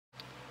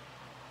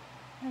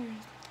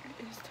Anyways,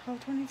 it is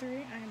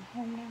 12:23. I am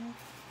home now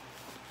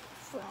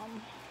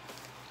from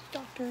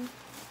doctor.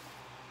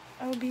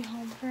 I will be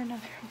home for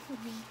another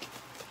week,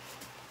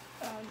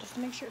 just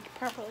to make sure it's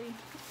properly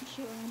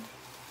healing.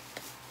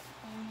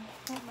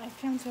 My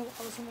fiance, while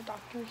I was in the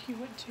doctor, he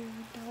went to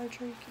Dollar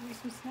Tree to get me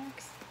some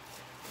snacks.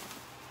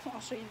 I'll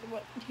show you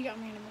what he got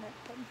me in a minute,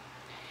 but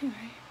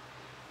anyway,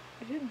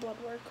 I did blood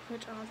work,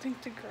 which I don't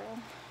think the girl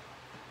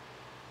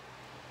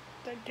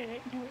that did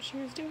it knew what she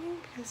was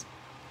doing, because,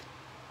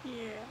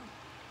 yeah.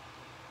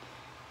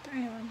 But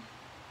anyway,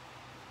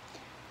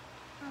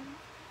 I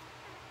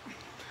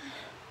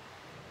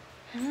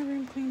have my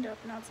room cleaned up,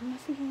 now it's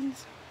messy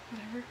ones,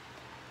 whatever,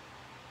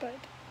 but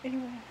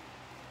anyway.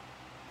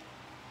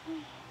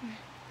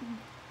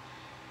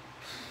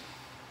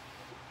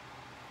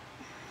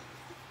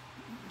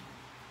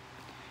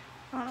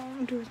 I don't know what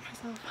I'm doing with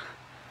myself.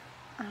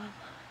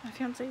 My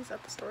fiance is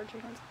at the store with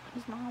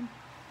his mom.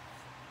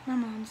 My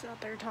mom's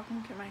out there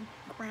talking to my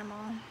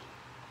grandma.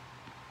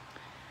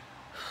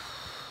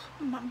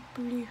 My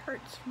booty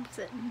hurts from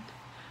sitting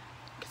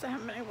because I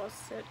haven't been able to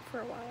sit for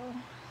a while.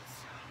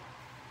 So,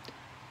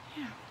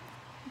 yeah.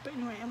 But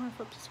anyway, I'm gonna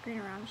flip the screen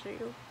around and show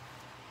you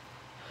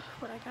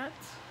what I got,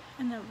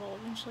 and then we'll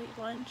eventually eat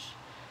lunch,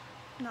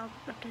 and I'll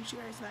update you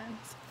guys then.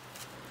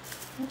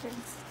 Okay,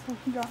 so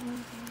he got me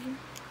the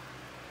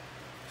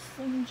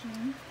Slim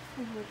Jim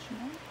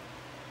original.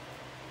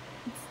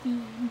 It's the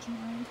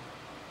engineered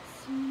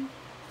C.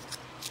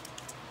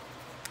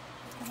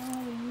 Got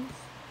all these.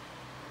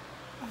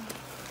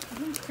 I've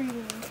been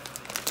craving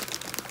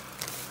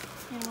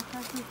animal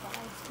crackers for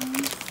ice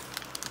cream.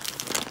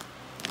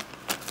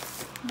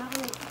 Not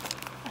really.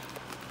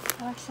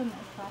 I like some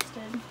that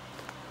frosted.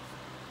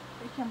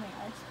 They come in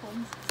ice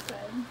creams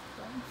instead,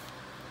 but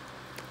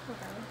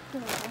whatever. The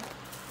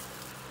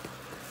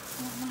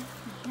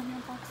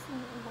hammer box of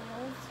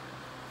oils.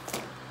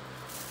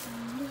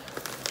 And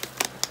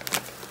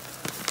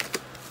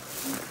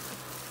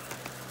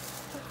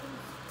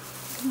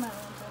my own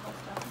little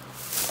stuff.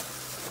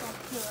 Well,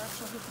 here are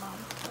actually his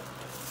mom's.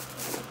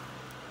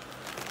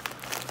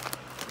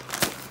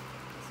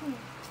 So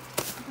yeah,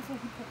 I guess I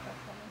can put that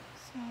for me.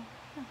 So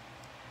yeah,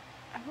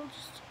 I will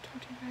just talk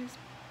to you guys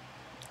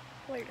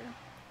later.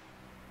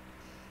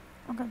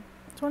 Okay,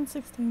 it's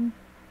 1:16.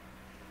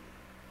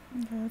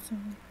 Okay,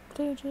 some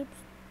potato chips,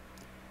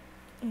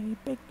 a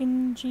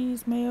bacon,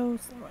 cheese, mayo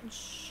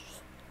sandwich.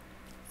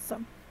 So,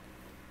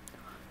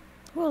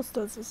 who else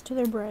does this to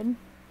their bread?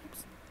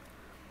 Oops.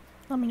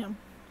 Let me know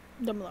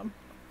down below.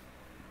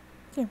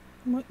 Okay,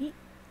 I'm gonna eat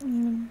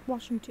and then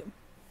watch YouTube.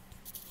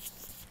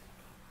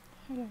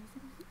 Hey guys,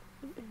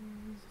 it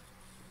is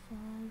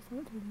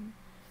 5:13.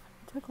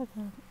 I took like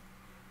a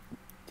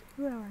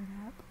 2-hour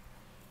nap,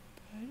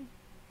 but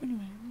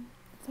anyway,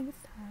 I think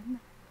it's time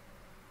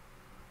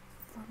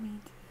for me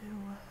to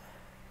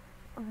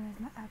organize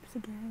my apps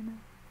again.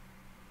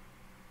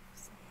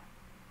 So yeah,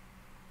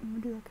 I'm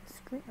gonna do like a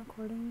screen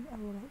recording of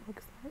what it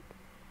looks like,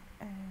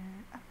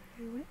 and I'll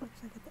show you what it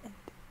looks like at the end.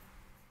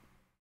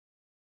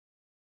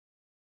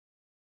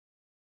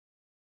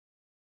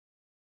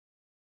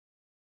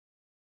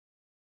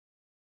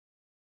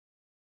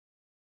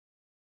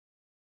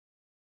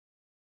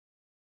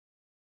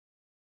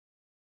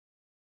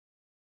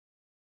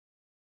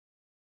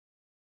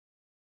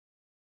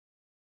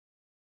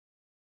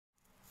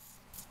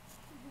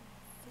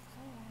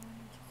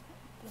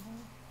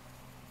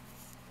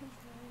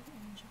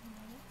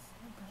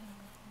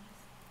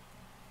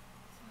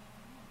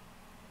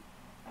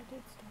 I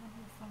did start on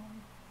the phone,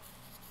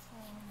 so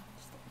I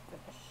just didn't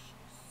finish.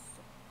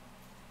 So.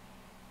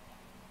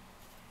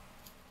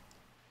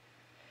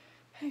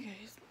 Hey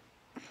guys,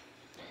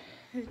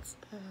 it's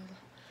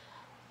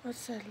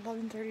what's that?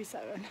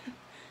 11:37,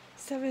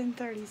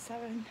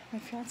 7:37. My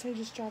fiance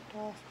just dropped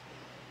off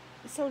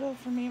a soda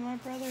for me and my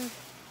brother.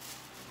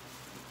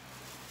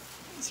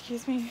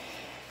 Excuse me.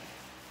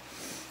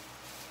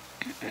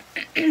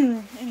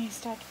 And he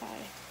stopped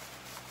by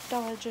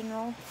Dollar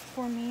General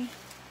for me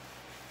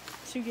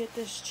to get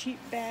this cheap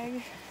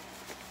bag.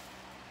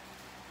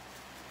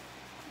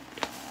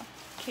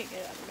 Can't get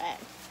it out of the bag.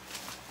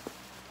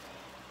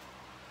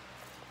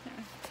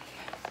 Yeah.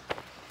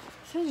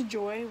 It says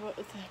Joy with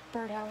the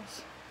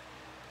birdhouse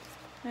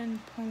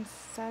and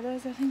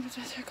poinsettias, I think that's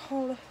what they're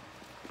called.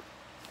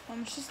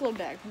 It's just a little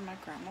bag from my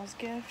grandma's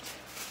gift.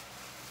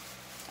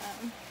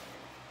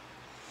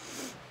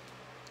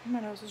 My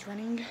nose is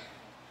running.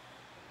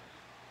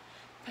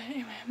 But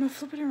anyway, I'm gonna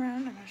flip it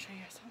around and I'm gonna show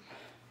you guys something.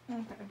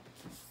 Okay,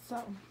 so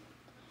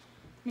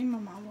me and my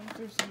mom went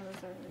through some of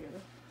this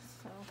earlier.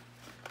 So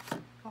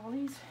all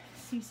these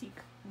CC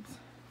creams.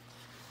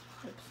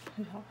 Oops,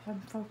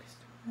 I'm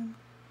focused on them.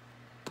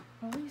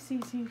 All these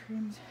CC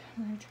creams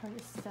I'm gonna try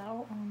to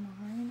sell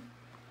online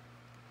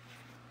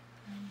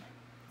and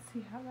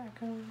see how that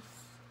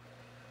goes.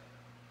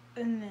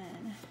 And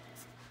then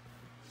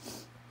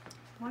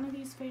one of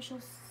these facial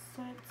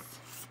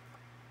sets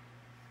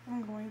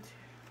I'm going to,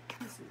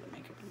 this is a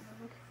makeup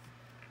notebook.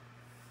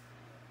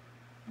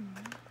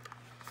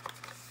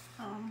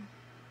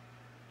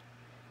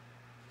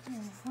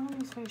 one of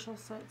these facial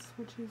sets,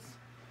 which is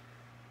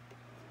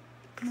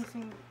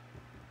missing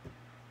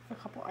a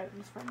couple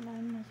items from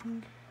them, I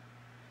think.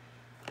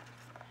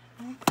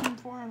 I think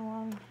 4 in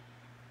 1.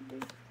 No,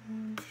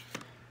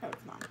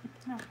 it's not.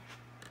 No.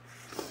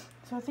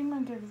 So I think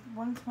I'm gonna give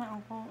one to my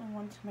uncle and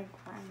one to my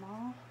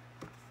grandma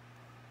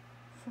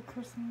for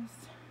Christmas.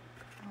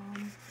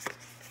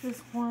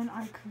 This one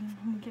I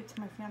couldn't get to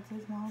my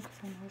fiance's mom because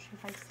I know she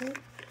likes it.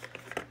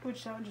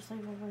 Which that would just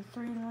leave over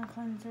 3 in 1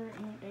 cleanser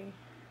and a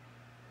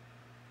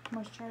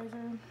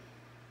moisturizer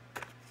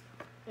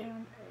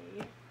and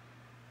a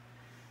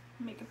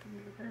makeup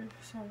remover.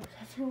 So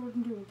that's what we're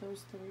gonna do with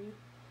those 3.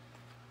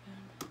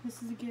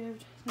 This is a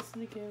gift, this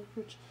is a gift,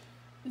 which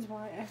is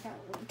why I got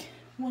like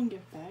 1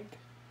 gift bag.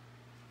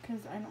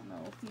 Because I don't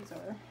know if these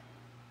are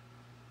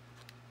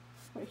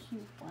what he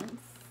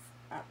wants.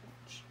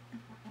 Ouch.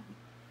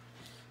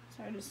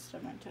 So I just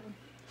stubbed my toe.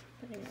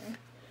 But anyway,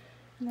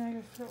 now I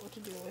gotta figure out what to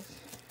do with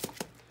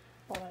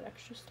all that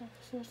extra stuff.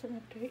 So that's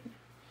an update.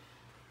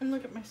 And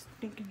look at my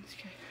stinking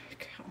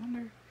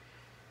calendar.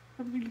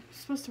 I'm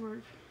supposed to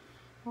work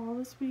all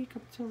this week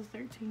up until the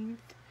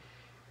 13th.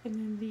 And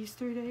then these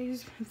 3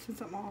 days, and since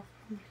I'm off,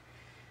 I'm like,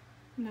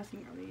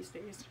 nothing on these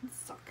days. It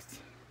sucks.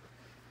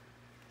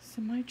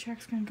 So my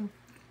check's gonna go.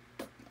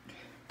 So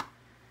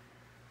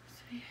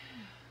yeah.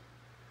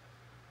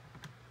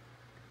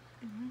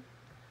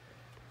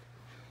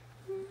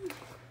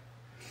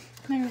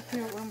 Now I gotta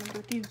figure out what I'm gonna do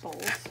with these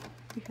bowls.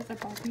 Because I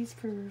bought these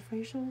for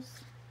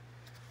facials.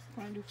 I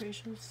wanna do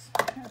facials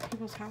at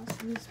people's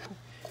houses, but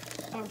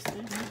obviously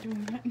I'm not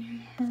doing that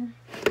anymore.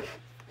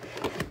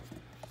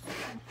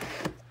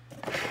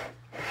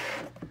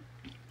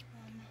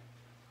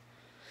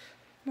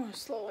 I'm gonna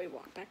slowly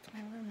walk back to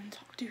my room and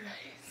talk to you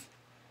guys.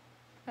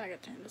 I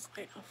gotta turn this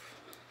light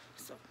off.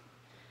 So,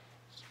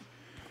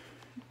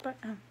 but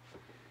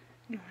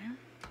anyway,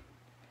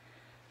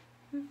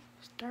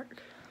 it's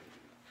dark.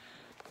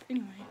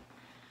 Anyway,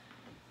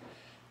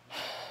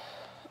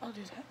 I'll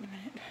do that in a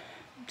minute.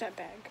 That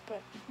bag,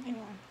 but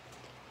anyway,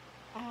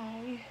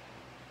 I'm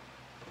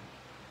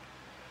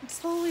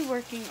slowly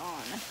working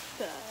on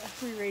the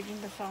rearranging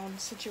the phone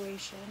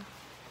situation.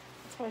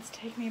 So it's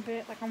taking me a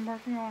bit. Like I'm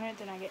working on it,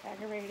 then I get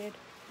aggravated.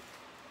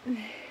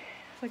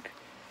 Like,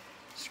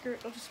 screw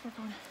it, I'll just work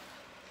on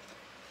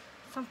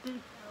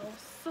something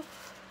else.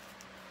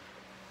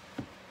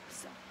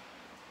 So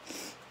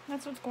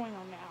that's what's going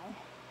on now.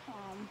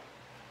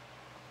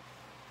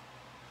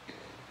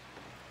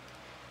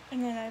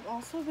 And then I've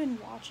also been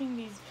watching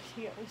these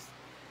videos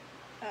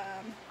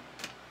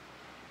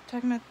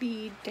talking about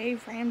the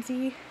Dave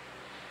Ramsey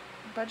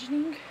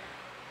budgeting.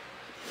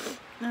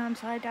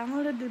 So I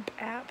downloaded the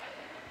app.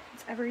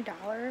 It's every $1,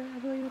 I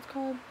believe it's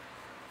called.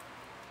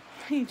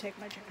 I need to take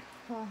my trash.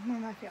 Well,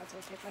 my fiance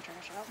will take my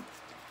trash out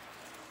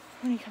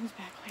when he comes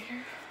back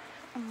later.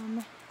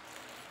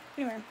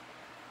 Anyway,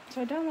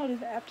 so I downloaded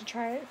the app to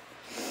try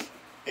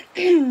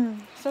it.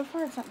 So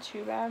far, it's not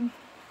too bad.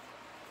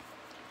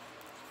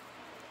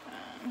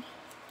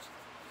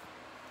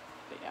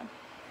 But yeah.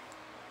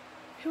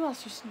 Who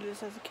else used to do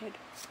this as a kid?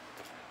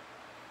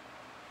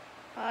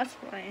 Oh, that's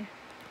funny.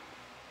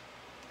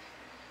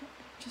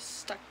 Just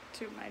stuck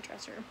to my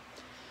dresser.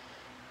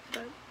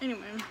 But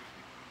anyway,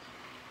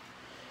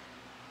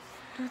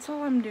 that's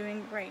all I'm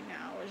doing right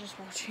now is just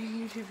watching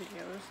YouTube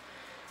videos,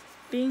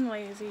 being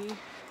lazy.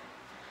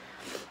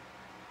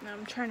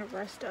 I'm trying to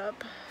rest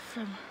up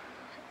from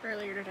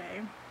earlier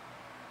today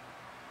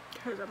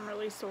because I'm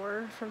really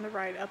sore from the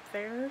ride up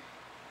there.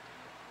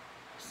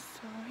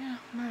 So yeah,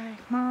 my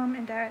mom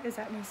and dad is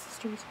at my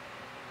sister's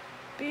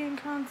band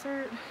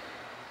concert.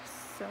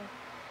 So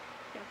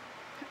yeah,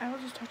 I will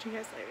just talk to you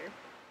guys later.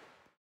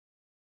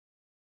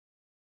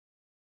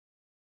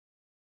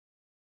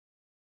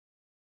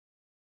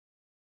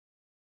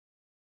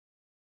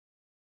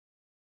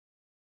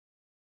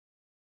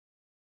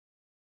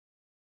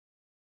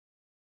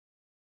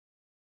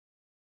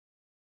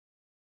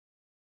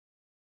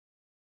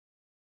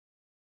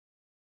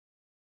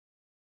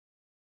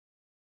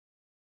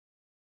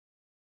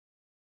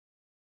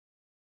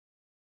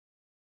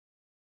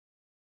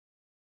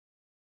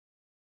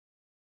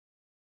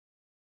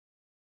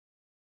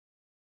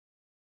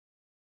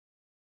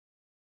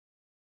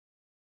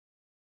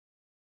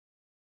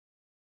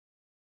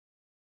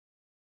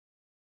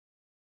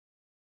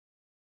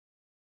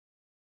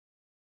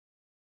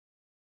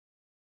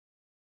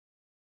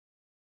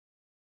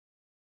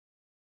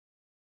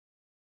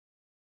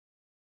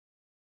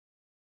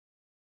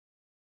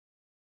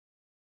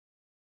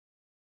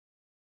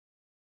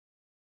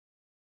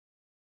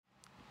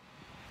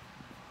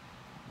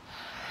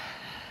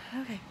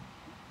 Okay,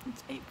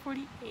 it's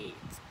 8:48.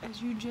 As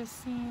you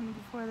just seen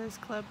before this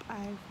clip,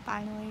 I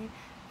finally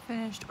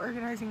finished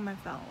organizing my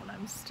phone.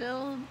 I'm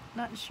still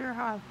not sure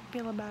how I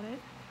feel about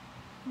it,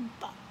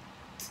 but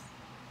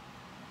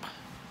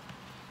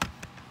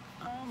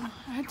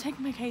I had to take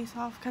my case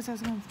off because I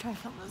was going to try to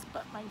film this,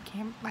 but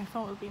my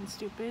phone was being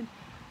stupid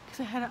because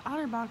I had an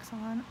OtterBox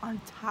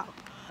on top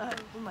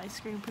of my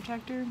screen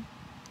protector.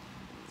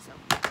 So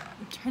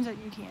It turns out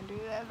you can't do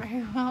that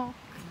very well.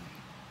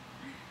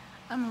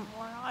 I'm a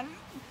moron.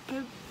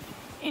 But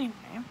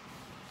anyway.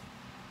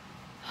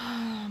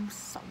 I'm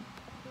so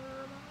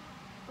bored.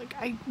 Like,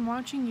 I'm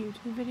watching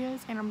YouTube videos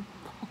and I'm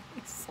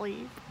falling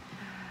asleep.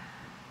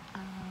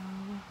 But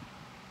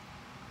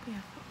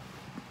yeah.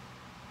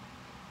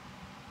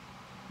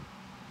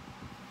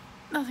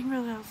 Nothing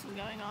really else is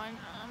going on.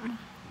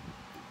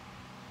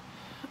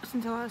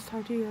 Since I last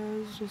talked to you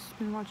guys, just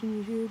been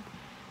watching YouTube.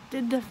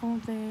 Did the phone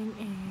thing,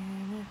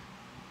 and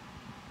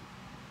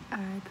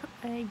I put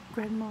my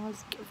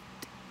grandma's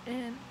gift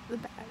in the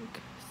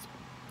bag. So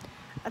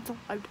that's all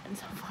I've done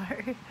so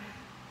far.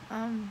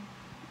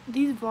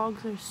 These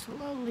vlogs are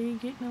slowly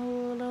getting a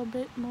little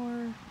bit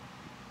more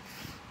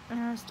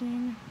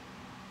interesting.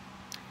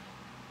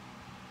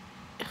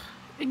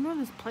 Ignore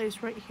this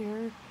place right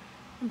here.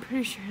 I'm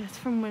pretty sure that's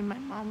from when my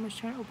mom was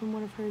trying to open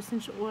one of her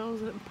essential oils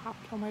and it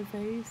popped on my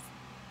face.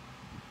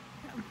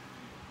 Yeah.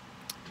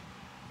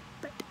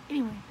 But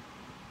anyway,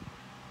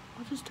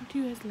 I'll just talk to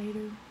you guys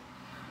later.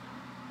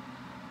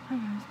 Hi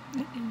guys,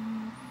 it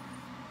is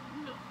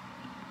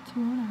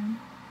 2:09.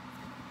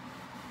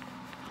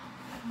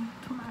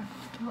 Put my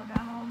pillow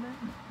down a little bit.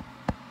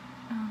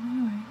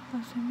 Anyway,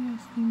 last time you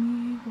guys see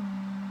me was,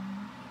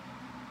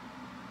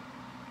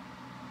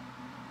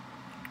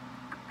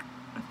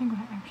 I think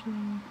what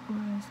actually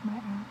was my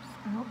apps.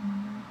 I don't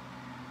remember.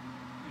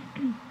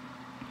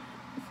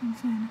 Since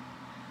then,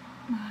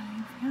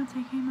 my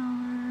fiance came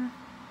over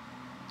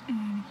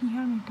and he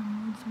had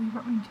McDonald's, so he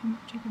brought me 2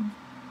 chickens.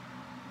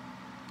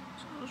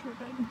 So those were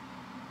good.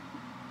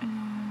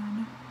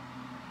 And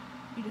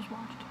we just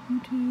watched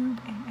YouTube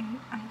and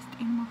ate iced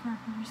animal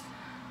crackers.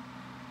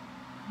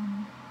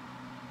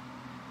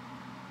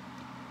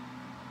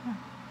 Yeah,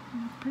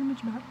 that's pretty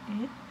much about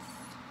it.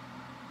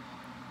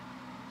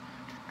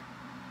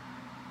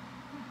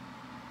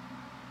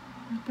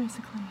 That's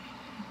basically it.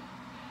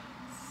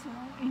 So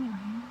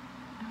anyway,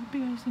 I hope you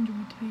guys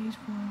enjoyed today's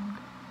vlog.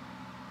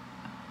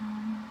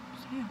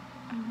 So yeah,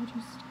 I will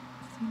just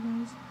see you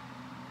guys